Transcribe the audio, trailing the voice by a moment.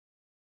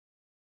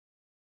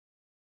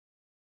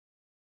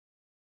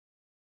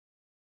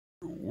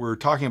we're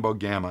talking about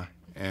gamma,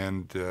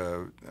 and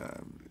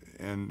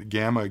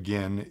gamma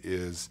again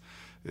is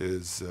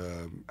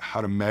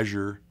how to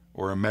measure,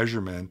 or a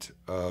measurement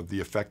of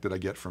the effect that I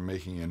get from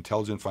making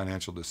intelligent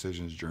financial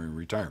decisions during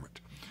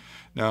retirement.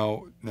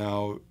 Now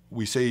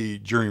we say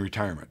during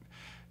retirement.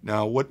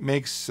 Now, what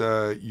makes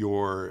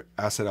your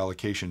asset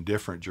allocation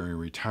different during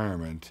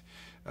retirement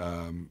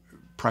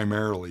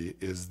primarily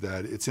is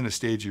that it's in a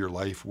stage of your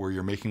life where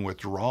you're making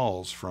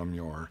withdrawals from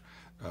your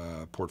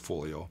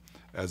portfolio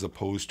as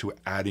opposed to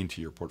adding to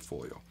your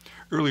portfolio.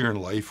 Earlier in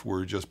life,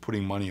 we're just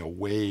putting money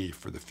away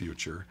for the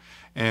future,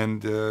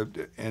 and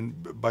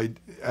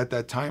at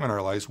that time in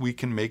our lives, we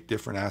can make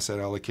different asset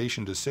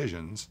allocation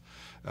decisions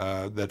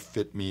that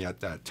fit me at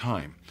that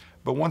time.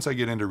 But once I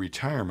get into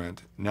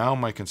retirement, now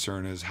my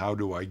concern is how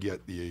do I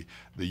get the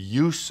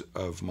use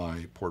of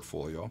my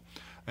portfolio,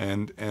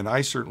 and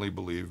I certainly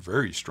believe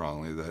very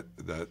strongly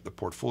that the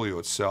portfolio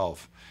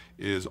itself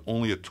is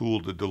only a tool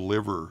to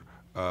deliver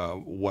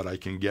what I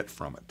can get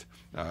from it.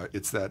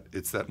 It's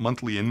that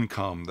monthly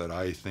income that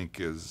I think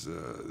is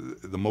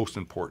the most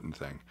important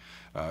thing.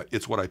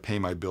 It's what I pay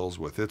my bills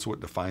with. It's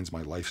what defines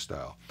my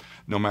lifestyle.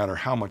 No matter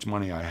how much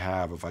money I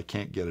have, if I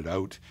can't get it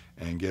out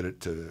and get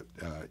it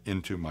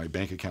into my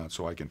bank account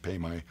so I can pay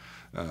my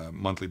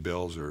monthly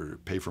bills or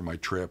pay for my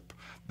trip,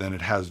 then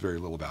it has very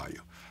little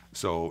value.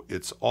 So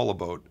it's all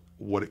about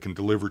what it can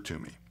deliver to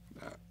me,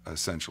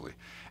 essentially.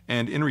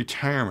 And in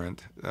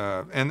retirement,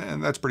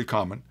 and that's pretty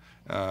common,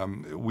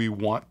 we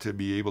want to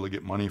be able to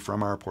get money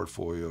from our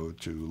portfolio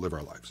to live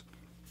our lives.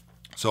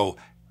 So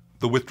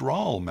the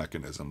withdrawal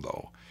mechanism,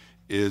 though,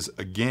 is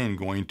again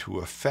going to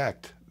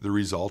affect the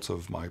results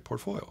of my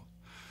portfolio.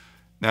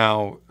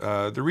 Now,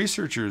 the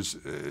researchers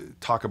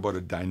talk about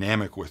a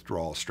dynamic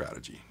withdrawal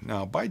strategy.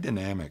 Now, by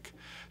dynamic,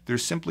 they're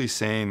simply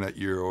saying that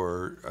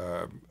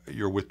your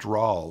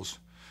withdrawals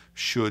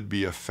should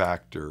be a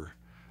factor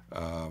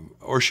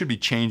or should be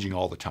changing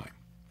all the time.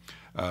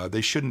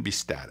 They shouldn't be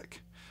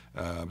static.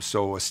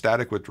 So a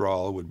static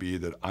withdrawal would be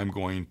that I'm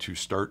going to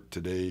start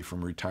today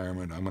from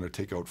retirement. I'm going to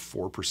take out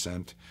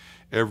 4%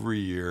 every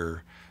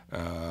year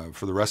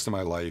for the rest of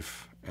my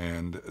life,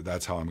 and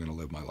that's how I'm going to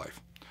live my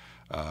life.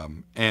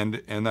 And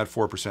that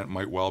 4%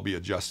 might well be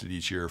adjusted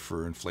each year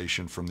for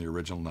inflation from the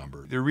original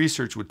number. The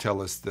research would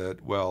tell us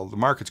that, well, the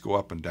markets go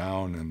up and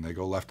down, and they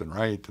go left and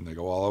right, and they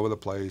go all over the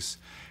place.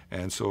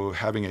 And so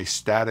having a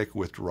static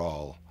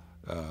withdrawal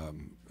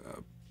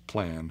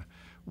plan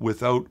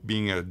without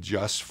being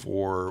adjust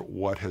for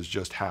what has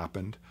just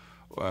happened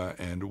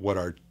and what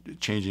our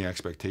changing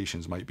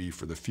expectations might be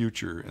for the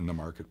future in the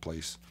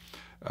marketplace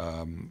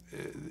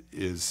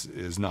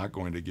is not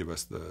going to give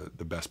us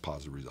the best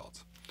positive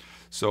results.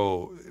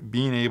 So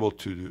being able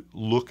to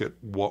look at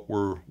what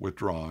we're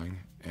withdrawing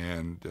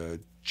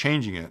and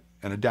changing it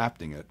and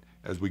adapting it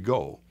as we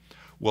go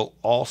will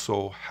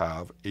also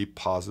have a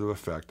positive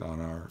effect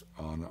on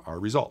our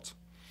results.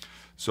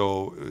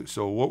 So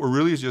what we're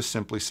really just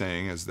simply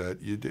saying is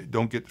that you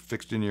don't get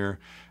fixed in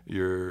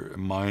your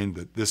mind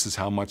that this is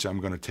how much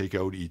I'm going to take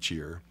out each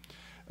year.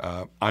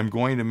 I'm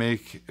going to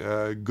make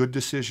good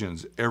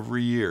decisions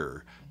every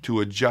year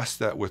to adjust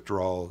that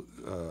withdrawal,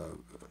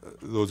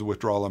 those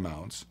withdrawal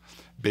amounts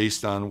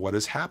based on what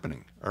is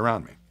happening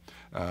around me.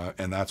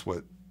 And that's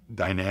what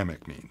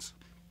dynamic means.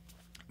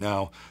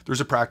 Now, there's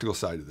a practical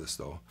side to this,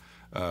 though.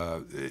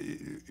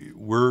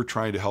 We're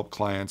trying to help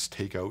clients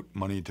take out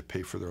money to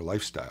pay for their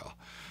lifestyle.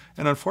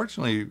 And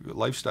unfortunately,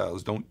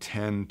 lifestyles don't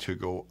tend to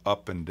go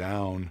up and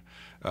down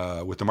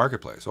with the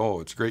marketplace. Oh,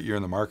 it's a great year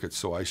in the market,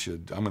 so I'm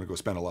going to go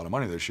spend a lot of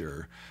money this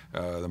year.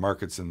 The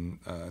market's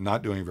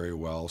not doing very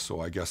well,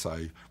 so I guess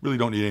I really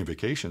don't need any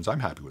vacations. I'm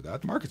happy with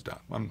that. The market's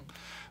down.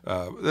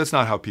 That's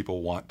not how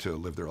people want to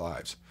live their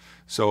lives.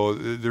 So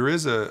there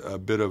is a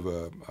bit of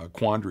a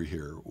quandary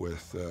here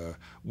with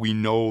we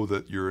know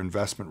that your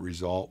investment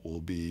result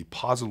will be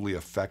positively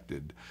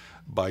affected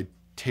by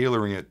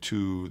tailoring it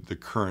to the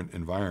current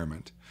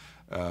environment.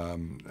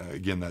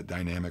 Again, that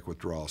dynamic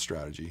withdrawal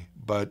strategy.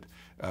 But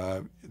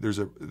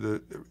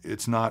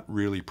it's not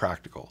really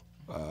practical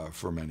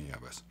for many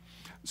of us.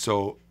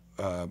 So,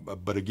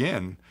 but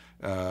again,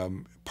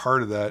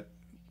 part of that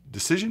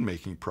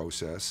decision-making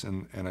process,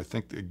 and I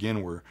think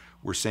again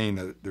we're saying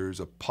that there's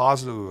a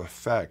positive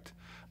effect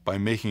by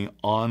making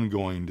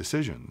ongoing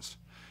decisions.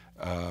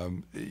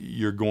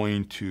 You're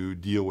going to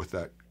deal with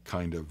that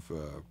kind of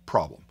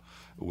problem,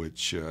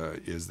 which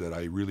is that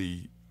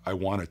I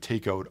want to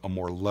take out a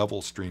more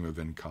level stream of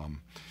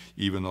income,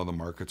 even though the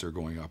markets are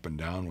going up and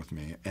down with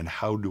me. And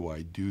how do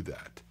I do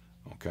that?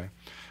 Okay,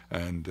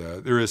 and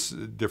there is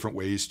different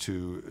ways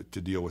to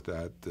deal with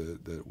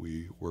that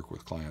we work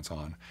with clients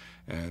on,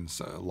 and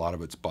so a lot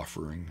of it's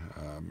buffering.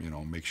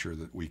 Make sure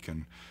that we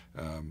can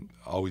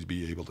always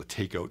be able to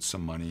take out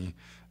some money,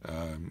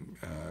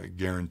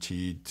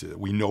 guaranteed.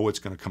 We know it's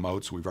going to come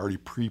out, so we've already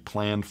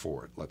pre-planned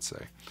for it. Let's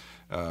say.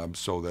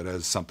 So that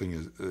as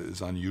something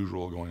is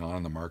unusual going on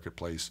in the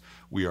marketplace,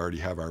 we already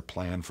have our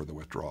plan for the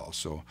withdrawal.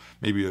 So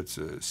maybe it's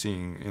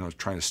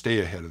trying to stay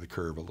ahead of the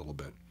curve a little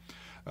bit.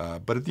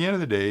 But at the end of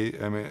the day,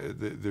 I mean,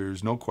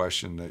 there's no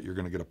question that you're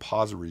going to get a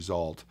positive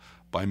result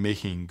by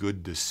making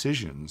good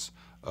decisions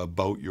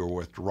about your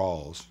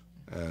withdrawals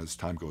as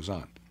time goes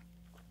on.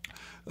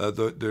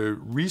 The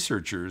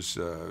researchers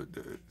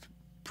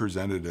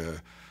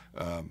presented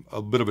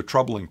a bit of a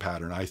troubling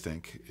pattern, I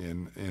think,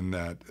 in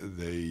that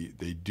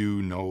they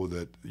do know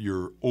that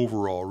your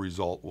overall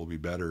result will be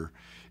better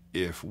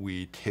if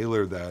we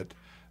tailor that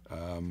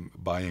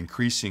by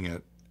increasing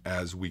it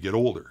as we get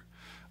older.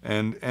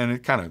 And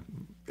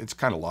it's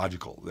kind of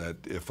logical that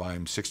if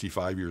I'm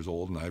 65 years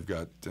old and I've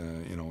got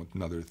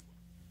another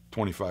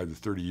 25 to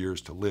 30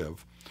 years to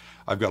live,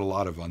 I've got a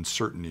lot of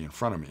uncertainty in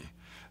front of me.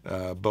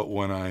 But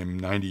when I'm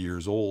 90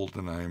 years old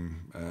and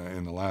I'm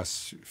in the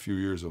last few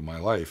years of my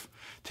life,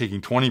 taking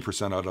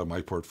 20% out of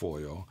my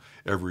portfolio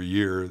every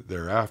year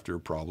thereafter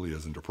probably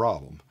isn't a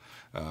problem.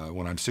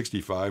 When I'm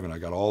 65 and I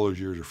got all those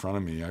years in front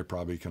of me, I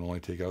probably can only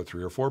take out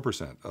 3 or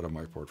 4% out of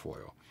my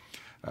portfolio.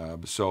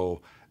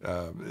 So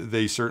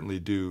they certainly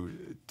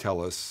do tell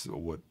us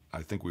what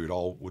I think we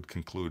would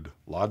conclude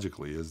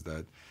logically is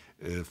that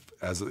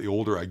as the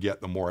older I get,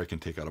 the more I can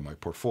take out of my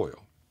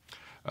portfolio.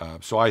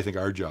 So I think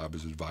our job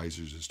as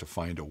advisors is to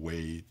find a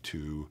way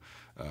to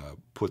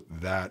put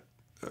that,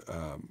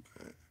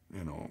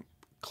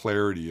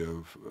 clarity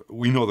of,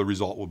 we know the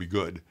result will be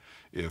good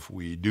if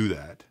we do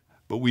that,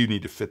 but we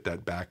need to fit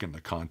that back in the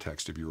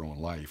context of your own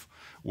life,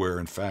 where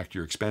in fact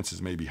your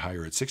expenses may be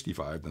higher at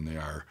 65 than they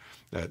are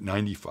at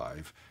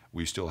 95.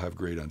 We still have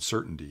great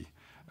uncertainty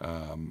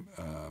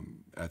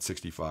at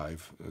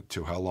 65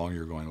 to how long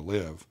you're going to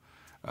live.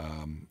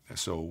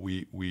 So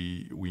we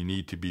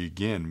need to be,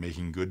 again,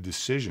 making good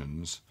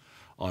decisions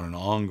on an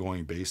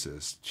ongoing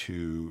basis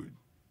to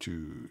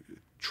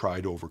try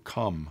to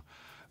overcome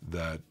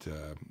that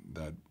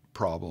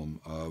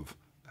problem of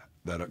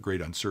that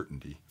great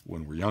uncertainty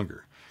when we're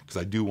younger. Because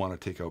I do want to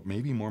take out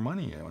maybe more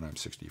money when I'm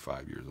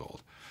 65 years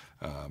old.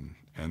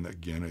 And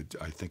again,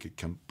 I think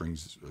it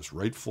brings us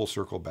right full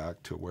circle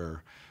back to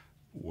where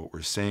what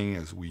we're saying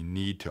is we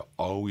need to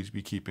always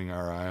be keeping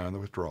our eye on the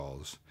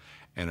withdrawals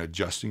and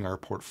adjusting our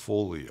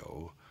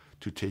portfolio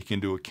to take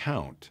into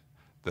account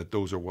that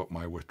those are what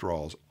my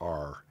withdrawals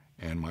are,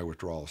 and my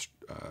withdrawal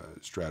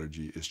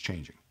strategy is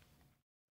changing.